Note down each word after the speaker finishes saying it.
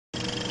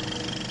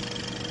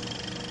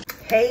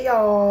Hey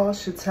y'all,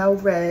 Chatel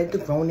Red, the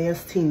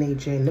grown-ass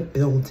teenager in the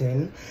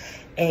building.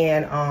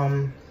 And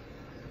I'm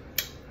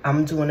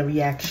doing a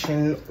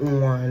reaction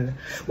on,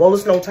 well,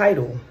 it's no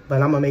title,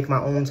 but I'm gonna make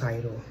my own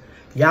title.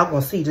 Y'all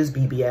gonna see this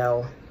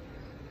BBL.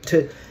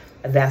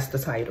 That's the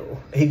title.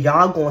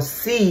 Y'all gonna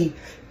see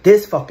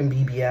this fucking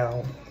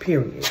BBL,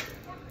 period.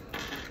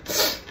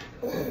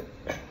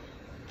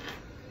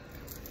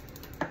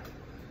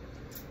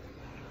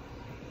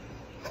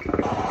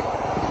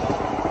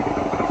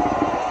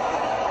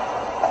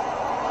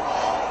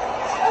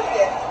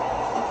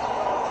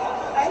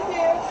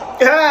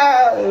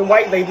 The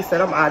white lady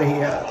said, I'm out of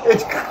here. She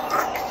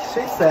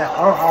said,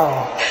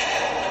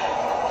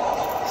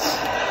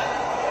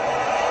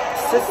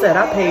 Sis said,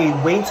 I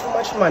paid way too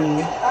much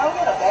money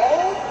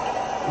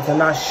to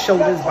not show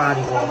this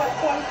body off.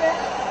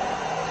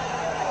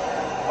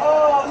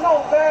 Oh,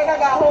 no bag. I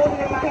got holding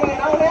in my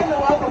hand. I don't have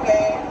no other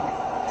bag.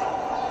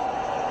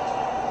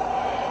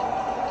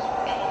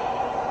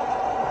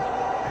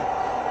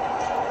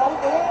 No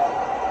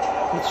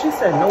bag? But she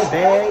said no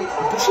bag.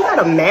 But she got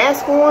a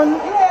mask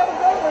on.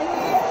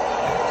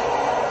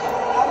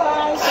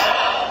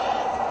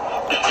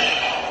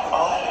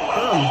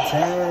 I'm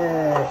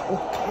dead.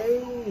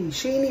 Okay.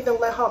 She ain't even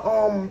let her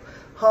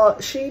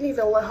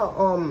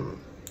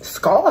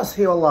scars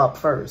heal up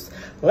first.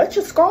 Let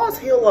your scars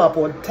heal up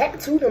or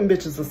tattoo them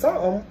bitches or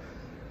something.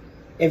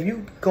 If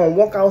you gonna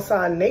walk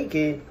outside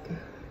naked,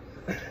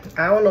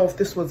 I don't know if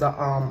this was a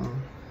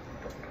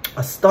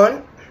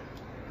stunt,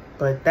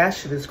 but that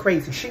shit is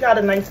crazy. She got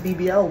a nice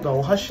BBL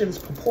though. Her shit is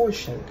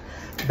proportioned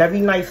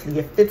very nicely.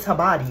 It fits her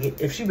body.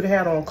 If she would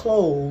have had on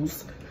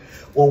clothes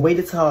or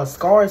waited till her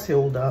scars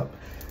healed up,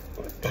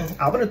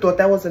 I would have thought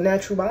that was a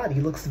natural body.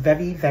 Looks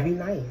very, very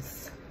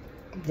nice.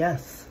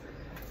 Yes.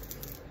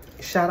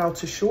 Shout out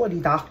to Shorty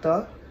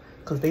Doctor,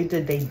 because they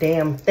did their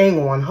damn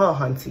thing on her,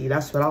 hunty.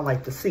 That's what I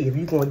like to see. If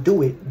you're going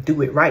to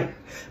do it right.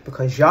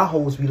 Because y'all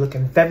hoes be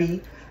looking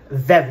very,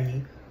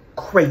 very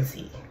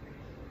crazy.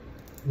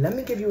 Let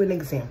me give you an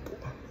example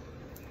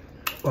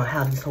on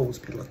how these hoes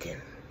be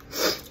looking.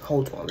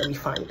 Hold on, let me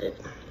find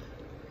it.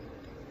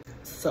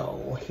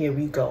 So, here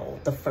we go.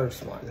 The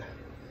first one.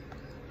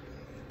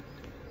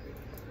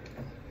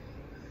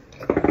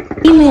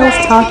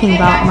 Emails talking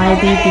about my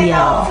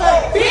BBL.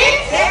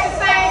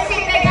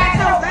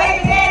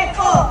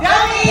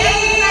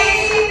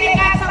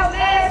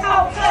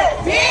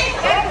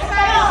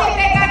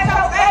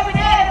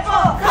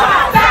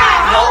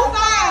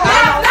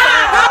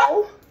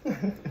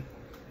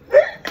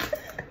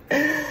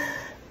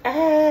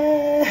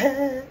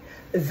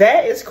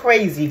 That is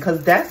crazy,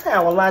 because that's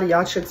how a lot of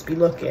y'all chicks be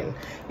looking.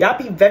 Y'all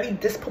be very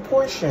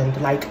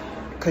disproportioned, like,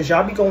 because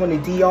y'all be going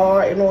to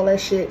DR and all that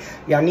shit.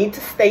 Y'all need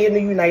to stay in the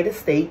United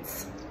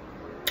States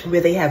where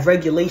they have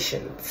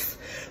regulations,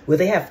 where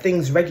they have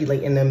things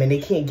regulating them and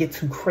they can't get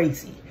too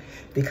crazy.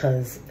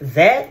 Because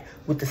that,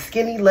 with the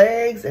skinny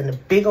legs and the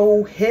big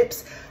old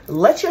hips,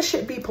 let your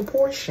shit be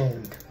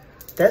proportioned.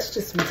 That's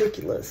just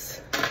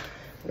ridiculous.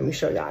 Let me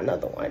show y'all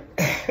another one.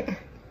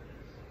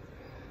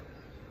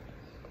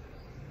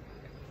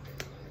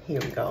 Here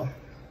we go.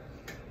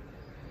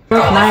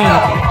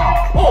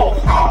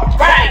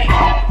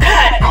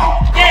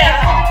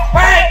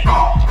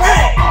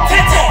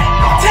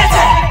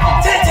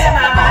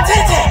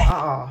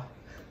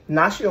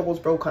 Not she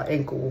almost broke her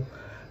ankle.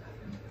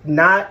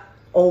 I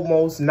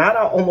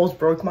almost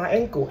broke my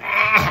ankle.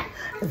 Ah,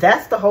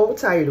 that's the whole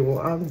title.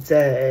 I'm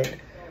dead.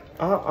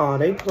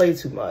 They play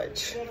too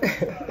much.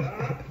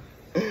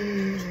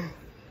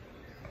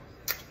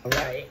 All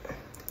right,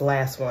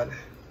 last one.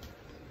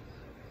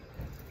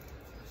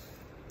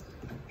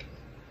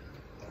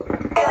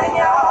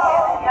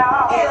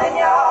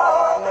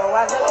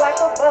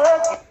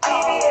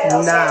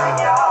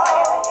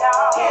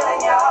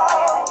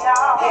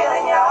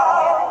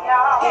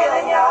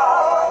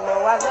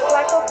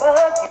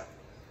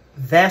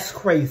 That's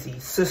crazy.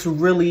 Sis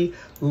really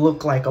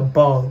look like a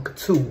bug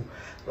too,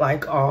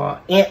 like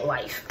ant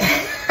life.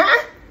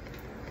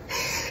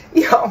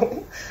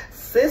 Yo,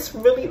 sis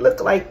really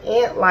look like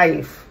ant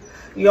life.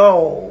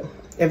 Yo,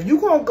 if you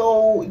gonna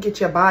go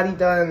get your body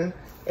done,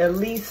 at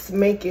least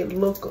make it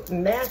look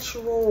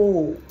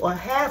natural or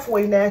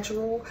halfway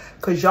natural,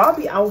 because y'all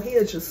be out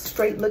here just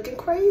straight looking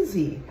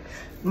crazy.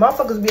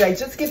 Motherfuckers be like,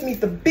 just give me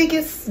the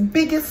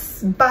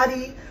biggest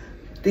body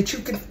that you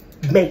can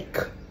make.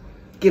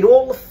 Get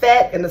all the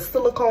fat and the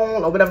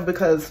silicone or whatever,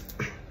 because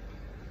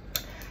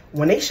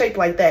when they shape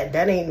like that,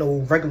 that ain't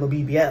no regular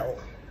BBL.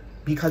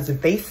 Because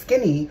if they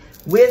skinny,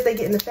 where's they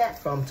getting the fat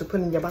from to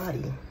put in your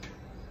body?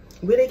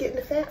 Where they getting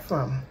the fat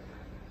from?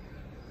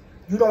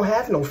 You don't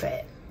have no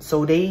fat.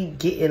 So they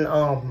getting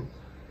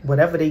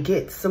whatever they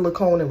get,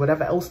 silicone and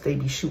whatever else they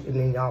be shooting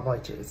in y'all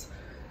bunches.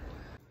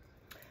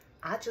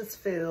 I just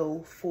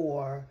feel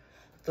for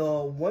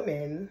the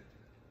women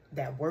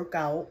that work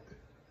out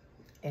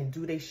and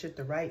do they shit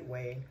the right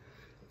way.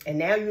 And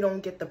now you don't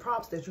get the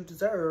props that you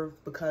deserve,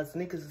 because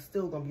niggas is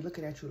still gonna be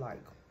looking at you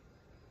like,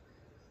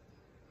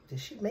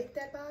 did she make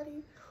that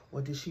body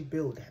or did she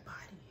build that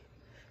body?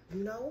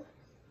 You know?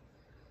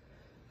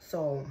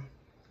 So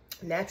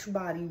natural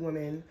body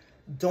women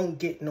don't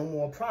get no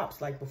more props.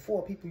 Like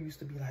before, people used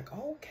to be like,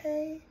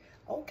 okay,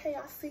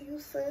 I see you,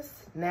 sis.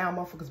 Now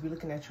motherfuckers be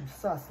looking at you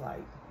sus like,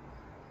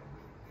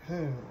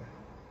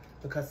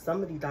 because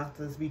some of these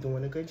doctors be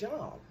doing a good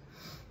job.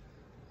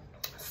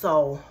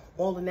 So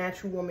all the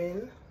natural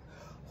women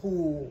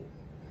who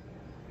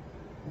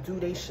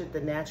do they shit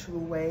the natural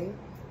way,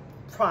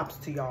 props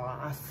to y'all.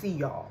 I see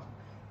y'all.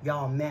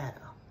 Y'all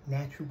matter.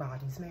 Natural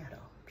bodies matter,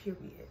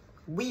 period.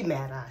 We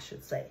matter, I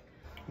should say.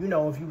 You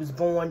know, if you was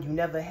born, you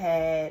never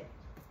had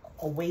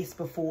a waist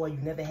before, you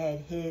never had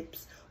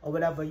hips or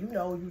whatever, you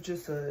know, you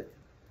just a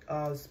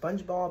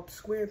SpongeBob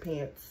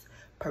SquarePants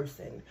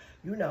person.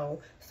 You know,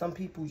 some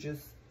people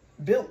just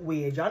built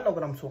weird. Y'all know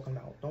what I'm talking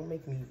about. Don't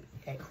make me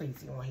act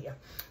crazy on here.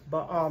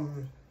 But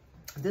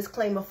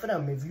disclaimer for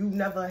them, if you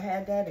never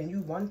had that and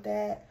you want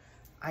that,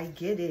 I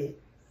get it,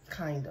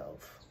 kind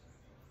of.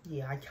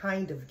 Yeah, I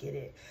kind of get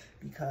it,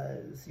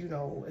 because, you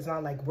know, it's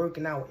not like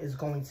working out is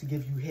going to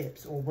give you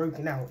hips, or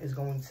working out is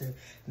going to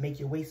make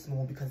your waist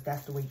small, because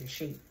that's the way you're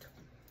shaped.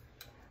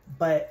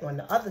 But on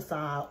the other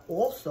side,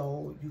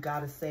 also, you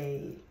gotta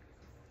say,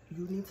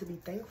 you need to be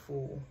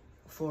thankful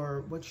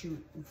for what you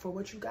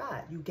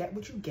got. You get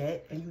what you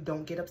get, and you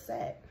don't get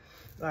upset.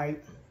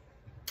 Like,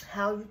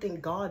 how you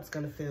think God's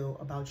gonna feel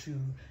about you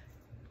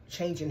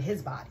changing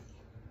his body?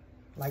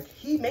 Like,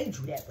 he made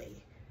you that way.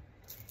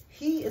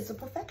 He is a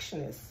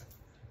perfectionist.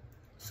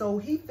 So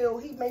he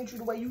made you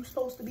the way you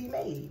supposed to be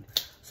made.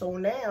 So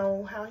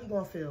now, how he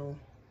gonna feel?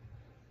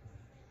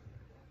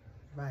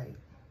 Right.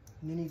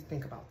 You need to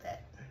think about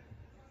that.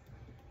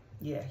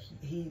 Yeah,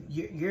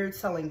 you're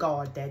telling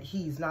God that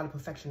he's not a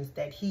perfectionist,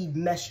 that he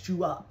messed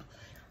you up.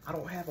 I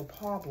don't have a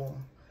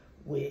problem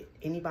with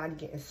anybody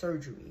getting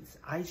surgeries.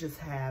 I just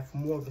have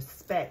more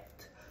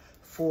respect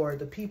for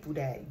the people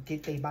that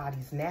get their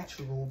bodies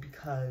natural,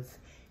 because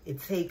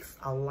it takes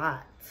a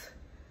lot.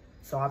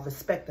 So I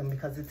respect them,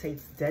 because it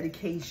takes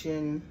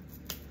dedication,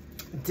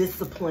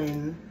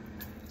 discipline,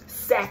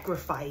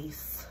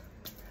 sacrifice,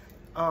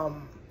 a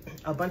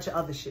bunch of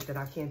other shit that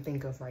I can't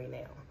think of right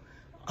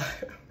now.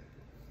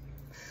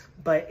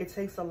 But it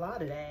takes a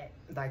lot of that.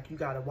 Like, you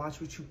gotta watch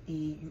what you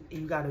eat.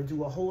 You gotta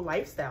do a whole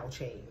lifestyle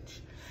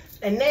change.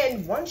 And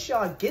then once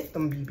y'all get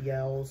them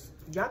BBLs,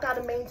 y'all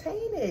gotta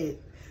maintain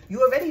it.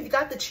 You already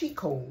got the cheat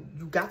code.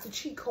 You got the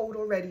cheat code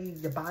already.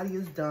 The body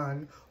is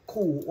done.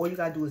 Cool. All you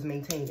gotta do is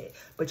maintain it.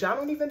 But y'all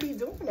don't even be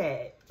doing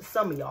that.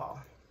 Some of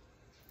y'all.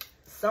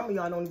 Some of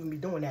y'all don't even be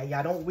doing that.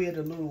 Y'all don't wear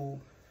the little,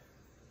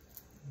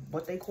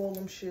 what they call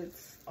them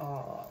shits?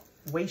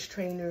 Waist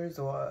trainers,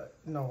 or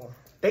no.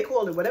 They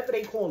call it whatever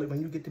they call it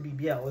when you get the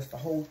BBL. It's the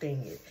whole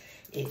thing.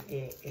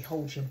 It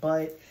holds your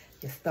butt,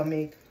 your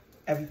stomach,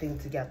 everything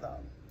together.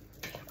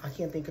 I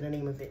can't think of the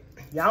name of it.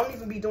 Y'all don't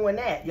even be doing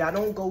that. Y'all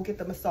don't go get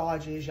the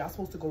massages. Y'all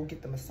supposed to go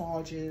get the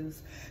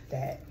massages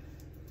that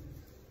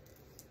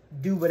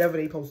do whatever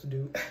they supposed to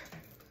do.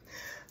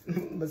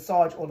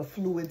 Massage all the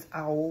fluids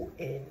out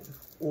and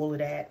all of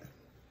that.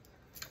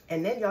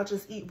 And then y'all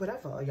just eat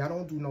whatever. Y'all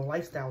don't do no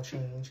lifestyle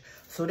change.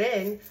 So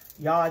then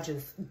y'all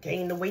just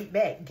gain the weight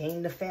back,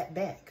 gain the fat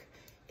back.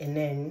 And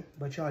then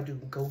what y'all do?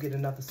 Go get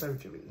another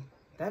surgery.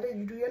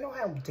 Do you know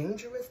how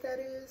dangerous that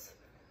is?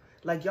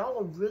 Like, y'all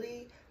are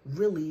really,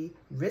 really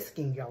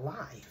risking your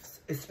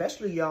lives.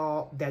 Especially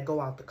y'all that go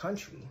out the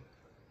country.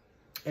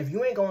 If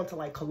you ain't going to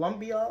like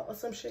Colombia or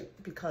some shit,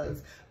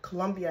 because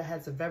Colombia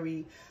has a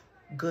very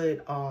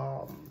good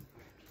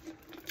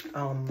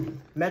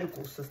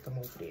medical system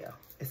over there,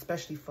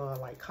 especially for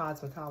like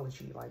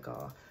cosmetology, like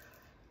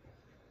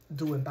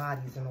doing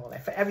bodies and all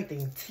that, for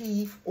everything,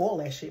 teeth, all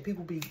that shit.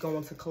 People be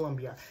going to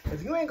Colombia.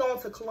 If you ain't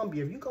going to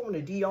Colombia, if you going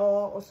to DR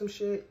or some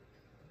shit,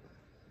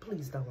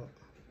 please don't.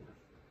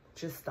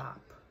 Just stop.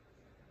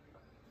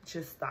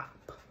 Just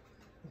stop.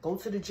 Go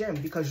to the gym,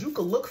 because you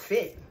could look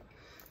fit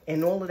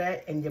and all of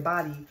that, and your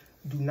body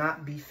do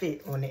not be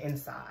fit on the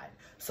inside.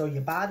 So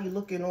your body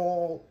looking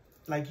all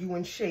like you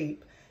in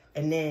shape,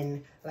 and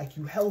then like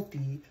you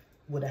healthy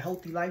with a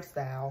healthy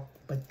lifestyle,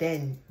 but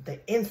then the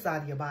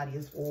inside of your body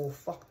is all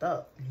fucked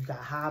up. You got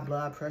high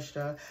blood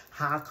pressure,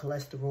 high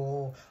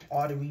cholesterol,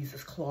 arteries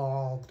is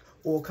clogged,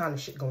 all kind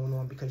of shit going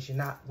on because you're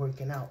not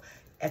working out.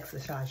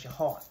 Exercise your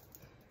heart.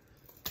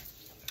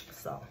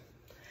 So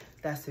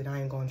that's it.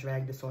 I ain't gonna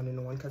drag this on and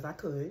on, because I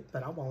could,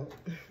 but I won't.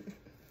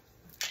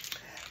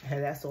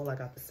 And that's all I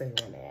got to say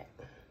on that.